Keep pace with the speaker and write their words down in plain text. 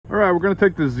All right, we're gonna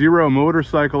take the Zero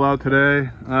motorcycle out today.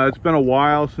 It's been a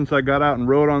while since I got out and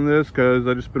rode on this because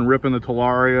I just been ripping the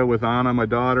Talaria with Anna, my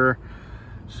daughter.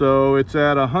 So it's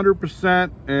at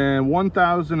 100% and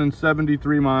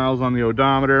 1,073 miles on the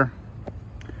odometer.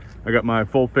 I got my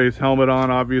full face helmet on,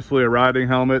 obviously a riding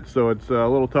helmet, so it's a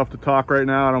little tough to talk right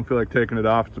now. I don't feel like taking it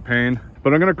off, it's a pain.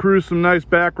 But I'm gonna cruise some nice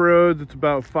back roads. It's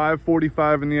about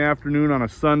 5:45 in the afternoon on a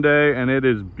Sunday, and it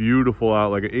is beautiful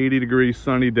out, like an 80-degree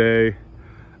sunny day.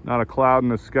 Not a cloud in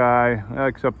the sky,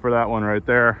 except for that one right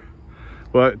there.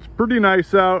 But it's pretty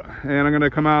nice out, and I'm gonna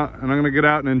come out and I'm gonna get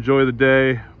out and enjoy the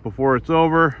day before it's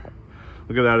over.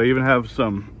 Look at that, I even have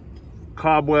some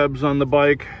cobwebs on the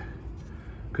bike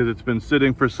because it's been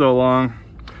sitting for so long.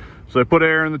 So I put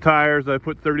air in the tires, I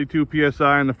put 32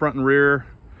 PSI in the front and rear,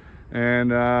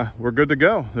 and we're good to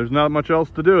go. There's not much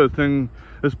else to do.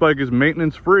 This bike is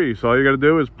maintenance free, so all you gotta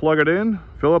do is plug it in,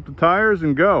 fill up the tires,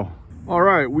 and go. All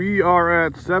right, we are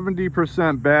at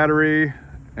 70% battery,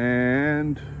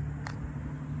 and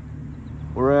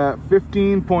we're at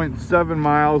 15.7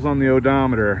 miles on the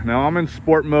odometer. Now I'm in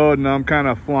sport mode, and I'm kind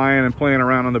of flying and playing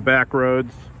around on the back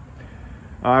roads.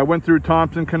 I went through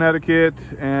Thompson, Connecticut,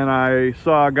 and I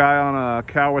saw a guy on a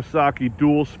Kawasaki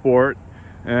Dual Sport,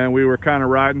 and we were kind of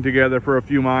riding together for a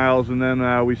few miles, and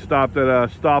then we stopped at a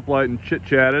stoplight and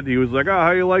chit-chatted. He was like, "Oh,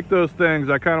 how you like those things?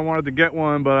 I kind of wanted to get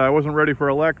one, but I wasn't ready for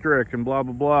electric," and blah,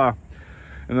 blah, blah.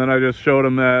 And then I just showed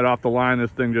him that off the line, this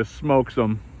thing just smokes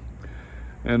them.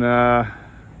 And a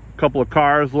couple of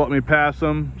cars let me pass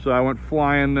them, so I went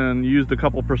flying and used a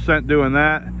couple percent doing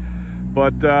that.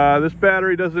 But this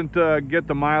battery doesn't get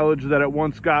the mileage that it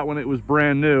once got when it was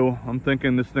brand new. I'm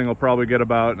thinking this thing will probably get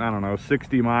about, I don't know,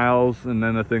 60 miles, and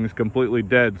then the thing's completely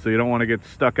dead, so you don't want to get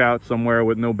stuck out somewhere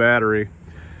with no battery.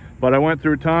 But I went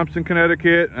through Thompson,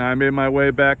 Connecticut, and I made my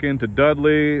way back into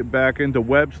Dudley, back into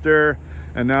Webster,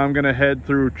 and now I'm going to head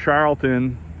through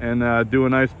Charlton and do a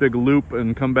nice big loop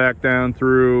and come back down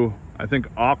through, I think,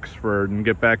 Oxford, and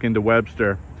get back into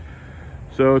Webster.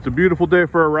 So it's a beautiful day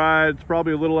for a ride. It's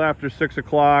probably a little after 6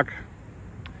 o'clock,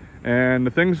 and the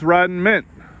thing's riding mint.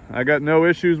 I got no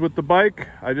issues with the bike.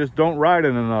 I just don't ride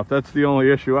it enough. That's the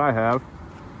only issue I have.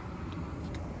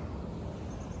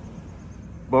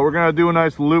 But we're gonna do a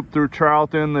nice loop through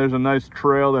Charlton. There's a nice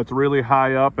trail that's really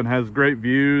high up and has great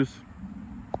views.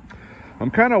 I'm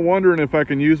kind of wondering if I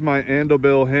can use my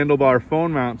Andobil handlebar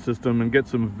phone mount system and get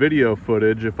some video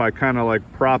footage if I kind of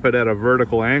like prop it at a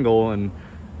vertical angle and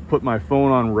put my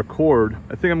phone on record.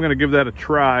 I think I'm going to give that a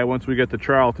try once we get to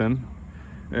Charlton,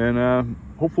 and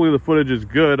hopefully the footage is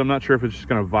good. I'm not sure if it's just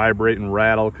going to vibrate and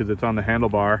rattle because it's on the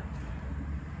handlebar,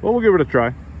 but we'll give it a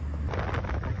try.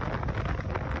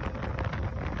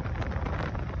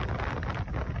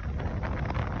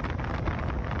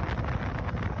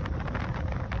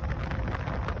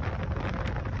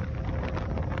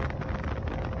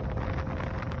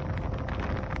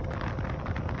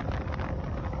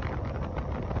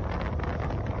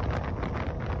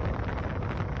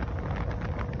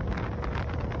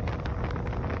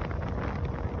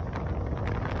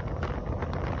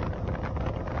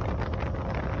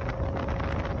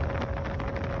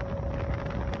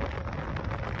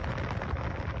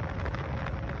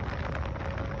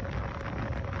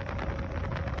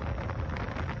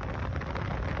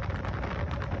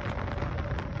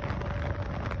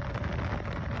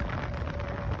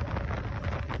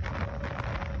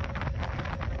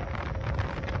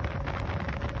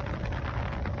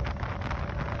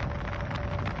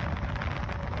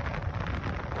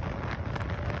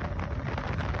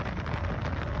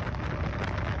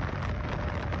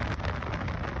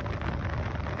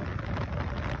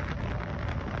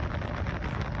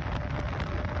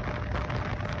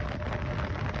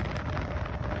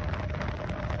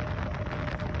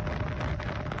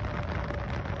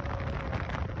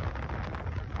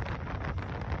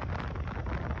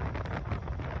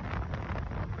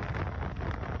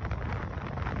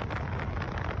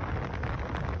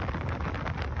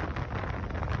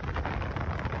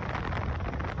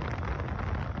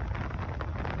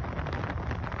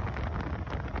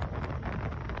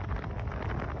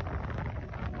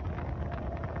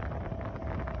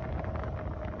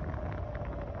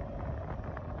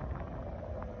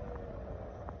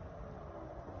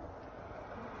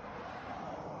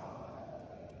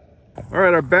 All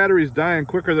right, our battery's dying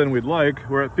quicker than we'd like.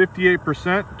 We're at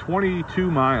 58%, 22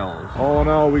 miles. All in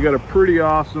all, we got a pretty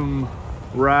awesome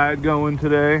ride going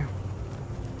today.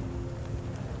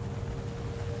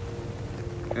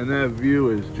 And that view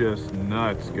is just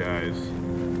nuts, guys.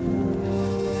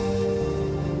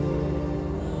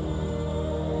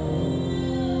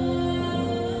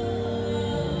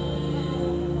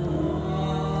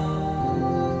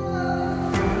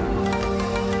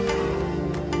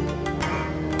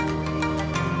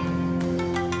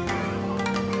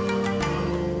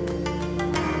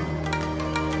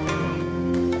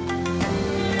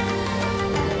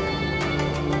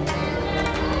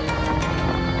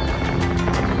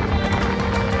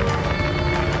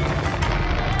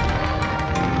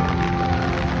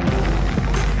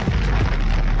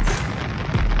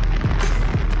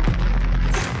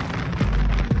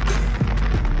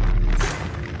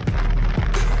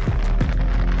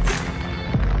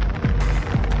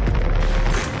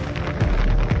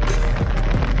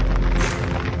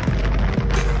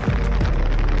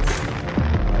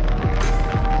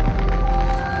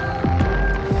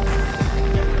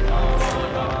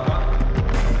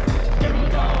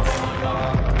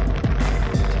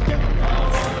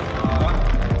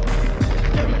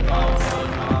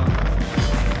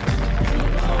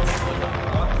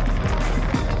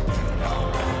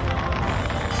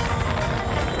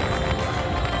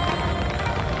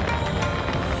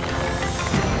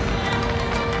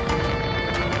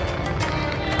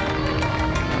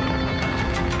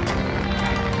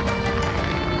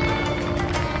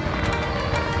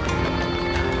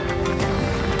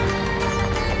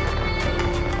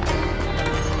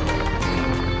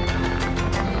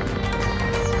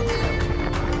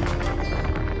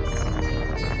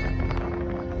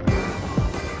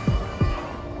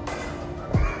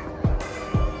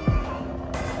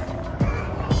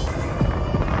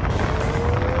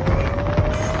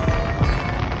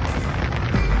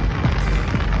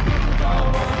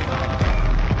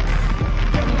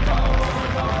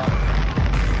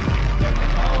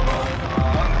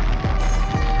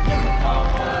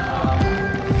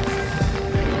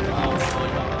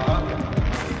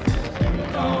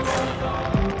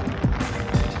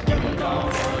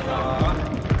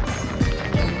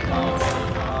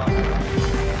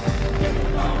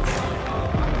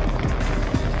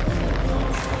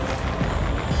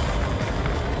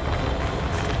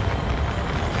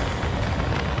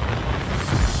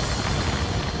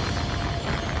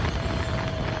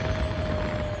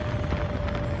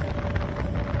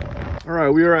 All right,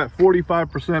 we are at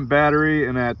 45% battery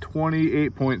and at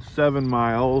 28.7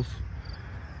 miles.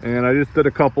 And I just did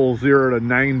a couple 0 to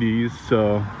 90s,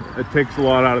 so it takes a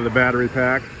lot out of the battery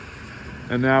pack.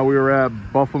 And now we were at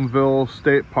Buffinville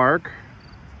State Park.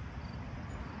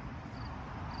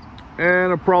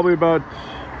 And probably about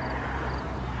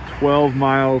 12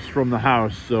 miles from the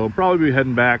house, so probably be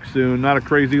heading back soon. Not a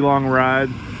crazy long ride.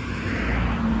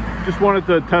 Just wanted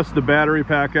to test the battery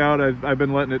pack out. I've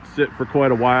been letting it sit for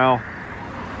quite a while.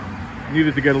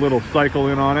 Needed to get a little cycle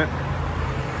in on it.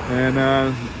 And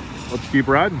let's keep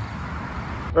riding.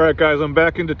 All right, guys, I'm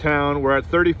back into town. We're at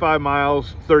 35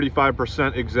 miles,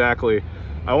 35% exactly.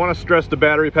 I want to stress the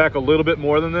battery pack a little bit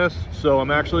more than this, so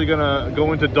I'm actually gonna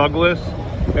go into Douglas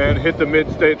and hit the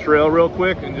mid-state trail real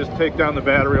quick and just take down the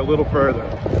battery a little further.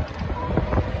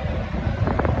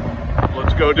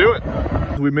 Let's go do it.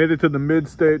 We made it to the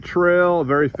mid-state trail, a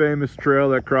very famous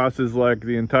trail that crosses like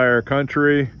the entire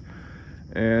country.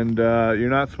 And you're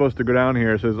not supposed to go down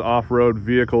here. It says off-road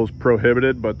vehicles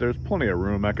prohibited, but there's plenty of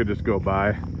room. I could just go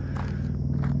by.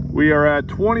 We are at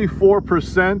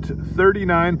 24%,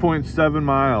 39.7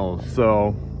 miles.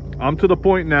 So I'm to the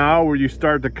point now where you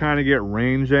start to kind of get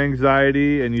range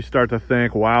anxiety and you start to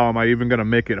think, wow, am I even gonna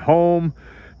make it home?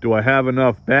 Do I have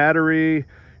enough battery?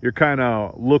 You're kind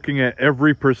of looking at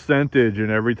every percentage,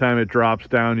 and every time it drops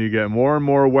down, you get more and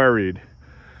more worried.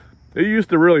 It used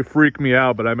to really freak me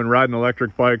out, but I've been riding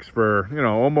electric bikes for, you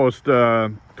know, almost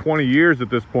 20 years at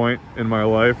this point in my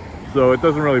life. So it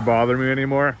doesn't really bother me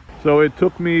anymore. So it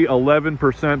took me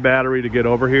 11% battery to get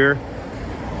over here.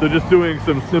 So just doing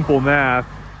some simple math,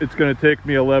 it's gonna take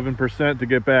me 11% to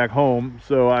get back home.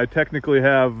 So I technically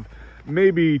have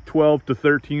maybe 12 to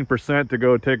 13% to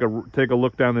go take a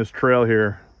look down this trail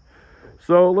here.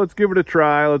 So let's give it a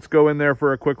try. Let's go in there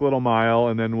for a quick little mile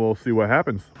and then we'll see what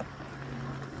happens.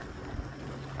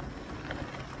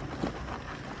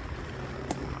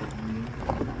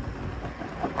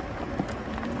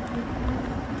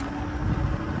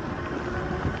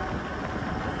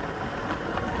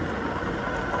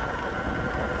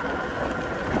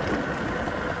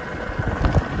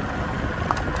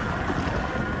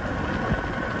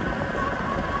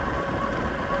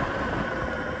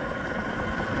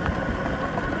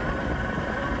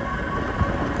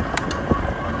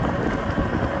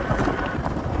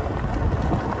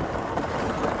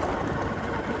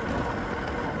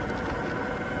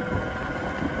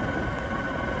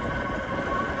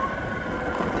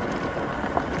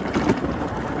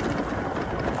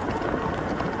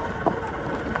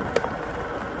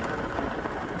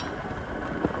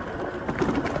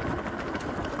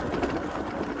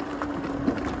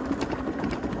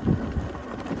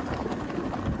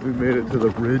 We made it to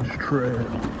the Ridge Trail.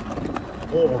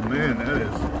 Oh man, that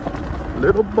is a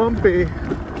little bumpy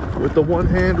with the one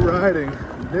hand riding.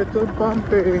 Little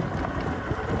bumpy.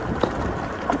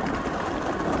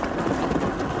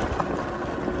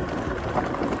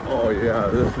 Oh yeah,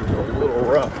 this is a little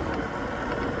rough.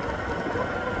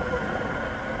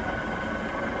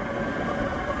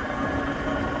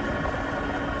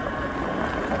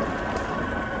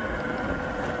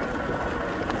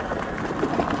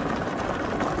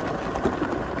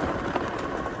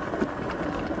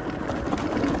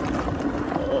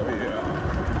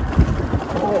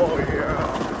 Oh yeah.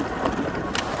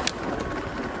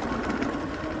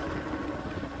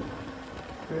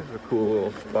 Here's a cool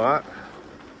little spot.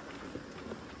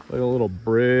 Like a little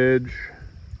bridge.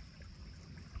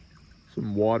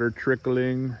 Some water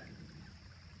trickling.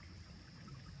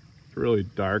 It's really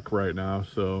dark right now,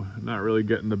 so not really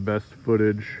getting the best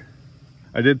footage.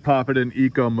 I did pop it in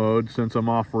eco mode since I'm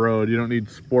off-road. You don't need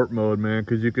sport mode, man,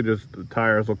 because you could just, the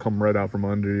tires will come right out from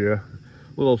under you. A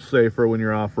little safer when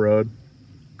you're off-road.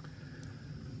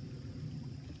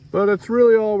 But that's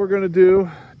really all we're gonna do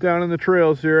down in the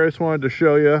trails here. I just wanted to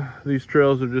show you. These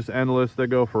trails are just endless. They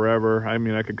go forever. I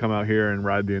mean, I could come out here and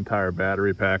ride the entire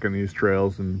battery pack in these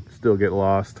trails and still get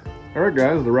lost. All right,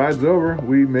 guys, the ride's over.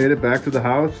 We made it back to the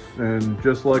house, and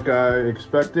just like I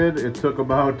expected, it took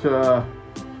about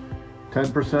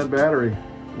 10% battery.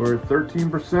 We're at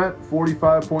 13%,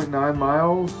 45.9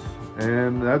 miles.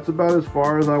 And that's about as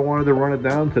far as I wanted to run it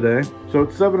down today. So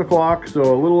it's 7 o'clock, so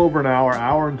a little over an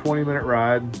hour and 20-minute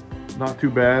ride. Not too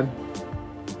bad.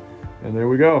 And there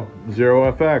we go,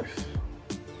 0FX.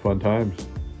 Fun times.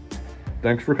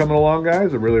 Thanks for coming along,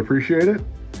 guys. I really appreciate it.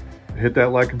 Hit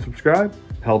that like and subscribe.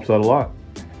 Helps out a lot.